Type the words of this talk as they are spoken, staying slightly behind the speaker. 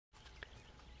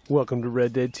Welcome to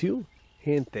Red Dead 2,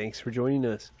 and thanks for joining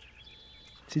us.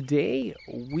 Today,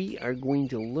 we are going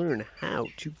to learn how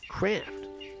to craft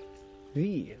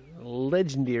the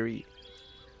legendary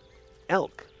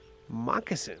elk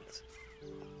moccasins.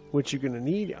 What you're going to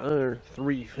need are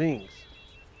three things.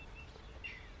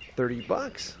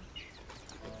 $30,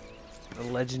 a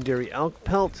legendary elk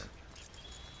pelt,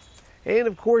 and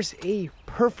of course a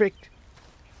perfect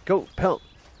goat pelt.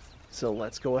 So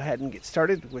let's go ahead and get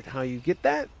started with how you get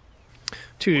that.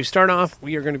 To start off,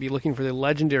 we are going to be looking for the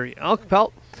legendary elk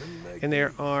pelt, and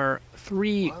there are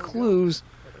three clues.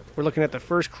 We're looking at the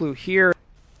first clue here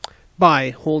by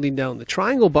holding down the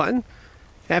triangle button.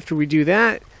 After we do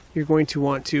that, you're going to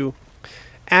want to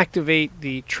activate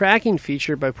the tracking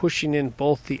feature by pushing in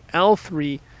both the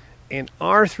L3 and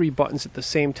R3 buttons at the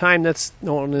same time. That's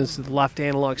known as the left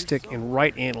analog stick and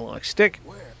right analog stick.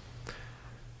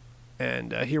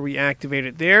 And here we activate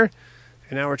it there.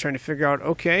 And now we're trying to figure out,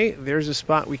 okay, there's a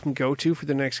spot we can go to for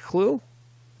the next clue.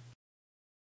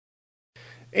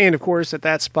 And of course, at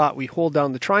that spot, we hold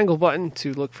down the triangle button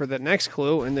to look for the next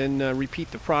clue, and then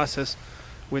repeat the process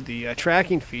with the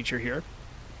tracking feature here.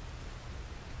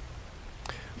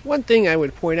 One thing I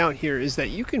would point out here is that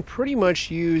you can pretty much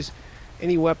use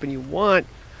any weapon you want.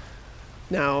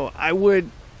 Now, I would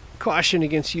caution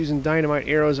against using dynamite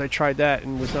arrows. I tried that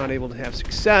and was not able to have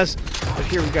success. But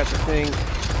here we got the thing,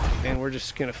 and we're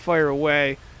just going to fire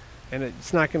away, and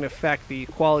it's not going to affect the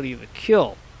quality of the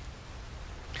kill.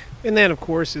 And that, of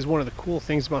course, is one of the cool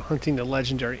things about hunting the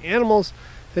legendary animals.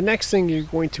 The next thing you're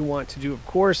going to want to do, of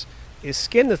course, is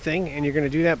skin the thing, and you're going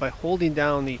to do that by holding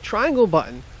down the triangle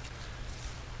button.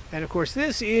 And of course,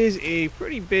 this is a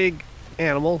pretty big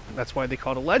animal. That's why they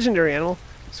call it a legendary animal.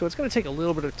 So it's going to take a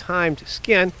little bit of time to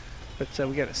skin, but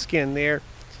we got a skin there.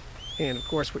 And of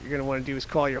course, what you're going to want to do is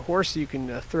call your horse so you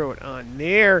can throw it on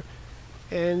there.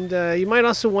 And you might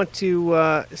also want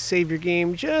to save your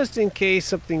game just in case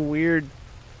something weird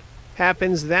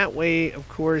happens. That way, of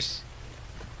course,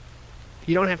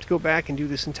 you don't have to go back and do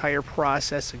this entire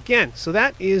process again. So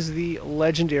that is the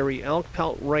legendary elk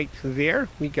pelt right there.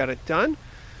 We got it done.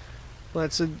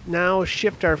 Let's now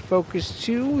shift our focus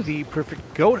to the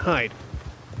perfect goat hide.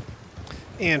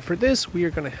 And for this, we are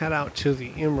going to head out to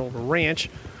the Emerald Ranch.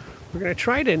 We're going to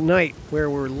try it at night where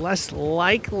we're less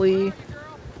likely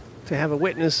to have a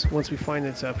witness once we find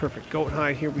it's a perfect goat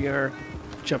hide. Here we are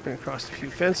jumping across a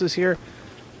few fences here.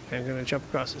 I'm going to jump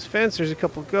across this fence. There's a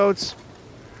couple goats.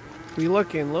 We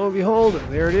look, and lo and behold,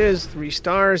 there it is. 3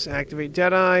 stars. Activate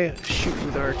Deadeye. Shoot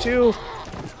with R2.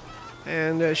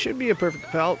 And should be a perfect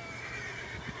pelt.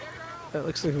 That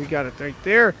looks like we got it right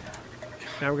there.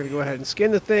 Now we're going to go ahead and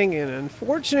skin the thing, and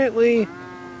unfortunately,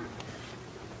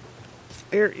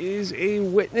 there is a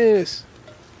witness.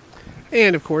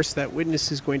 And of course, that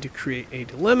witness is going to create a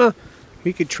dilemma.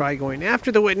 We could try going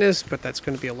after the witness, but that's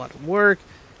going to be a lot of work,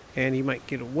 and he might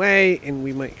get away, and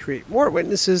we might create more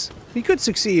witnesses. We could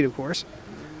succeed, of course.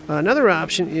 Another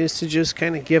option is to just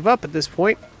kind of give up at this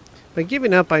point. By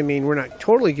giving up, I mean we're not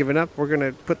totally giving up. We're going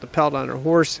to put the pelt on our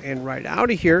horse and ride out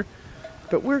of here.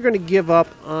 But we're going to give up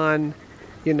on,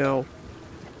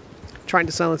 trying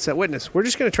to silence that witness. We're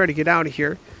just going to try to get out of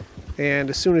here. And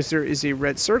as soon as there is a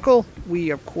red circle, we,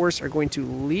 of course, are going to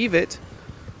leave it.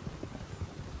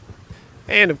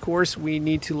 And, of course, we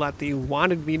need to let the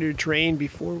wanted meter drain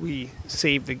before we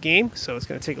save the game. So it's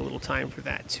going to take a little time for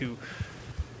that to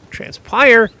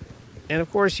transpire. And,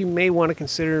 of course, you may want to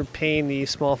consider paying the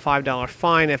small $5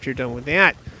 fine after you're done with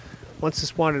that. Once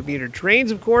this wanted meter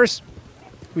drains, of course,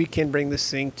 we can bring this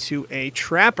thing to a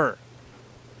trapper.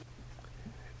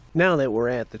 Now that we're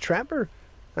at the trapper,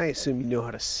 I assume you know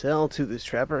how to sell to this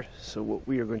trapper. So what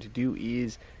we are going to do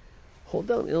is hold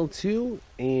down L2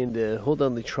 and hold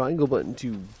down the triangle button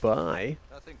to buy.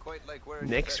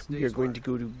 Next, we are going to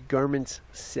go to Garments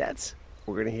Sets.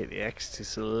 We're going to hit X to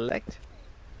select.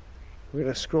 We're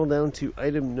going to scroll down to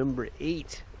item number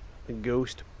 8, the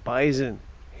Ghost Bison.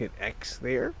 Hit X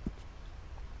there.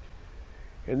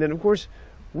 And then, of course,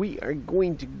 we are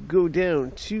going to go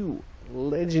down to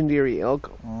legendary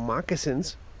elk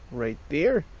moccasins right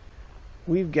there.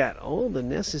 We've got all the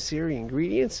necessary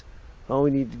ingredients. All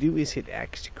we need to do is hit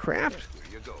X to craft.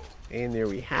 And there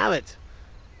we have it.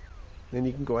 Then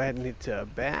you can go ahead and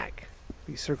hit back,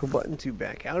 the circle button to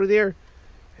back out of there.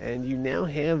 And you now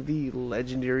have the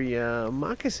legendary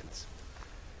moccasins.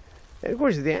 And of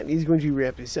course, that is going to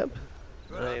wrap this up.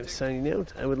 I am signing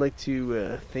out. I would like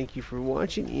to thank you for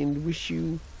watching and wish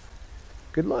you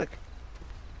good luck.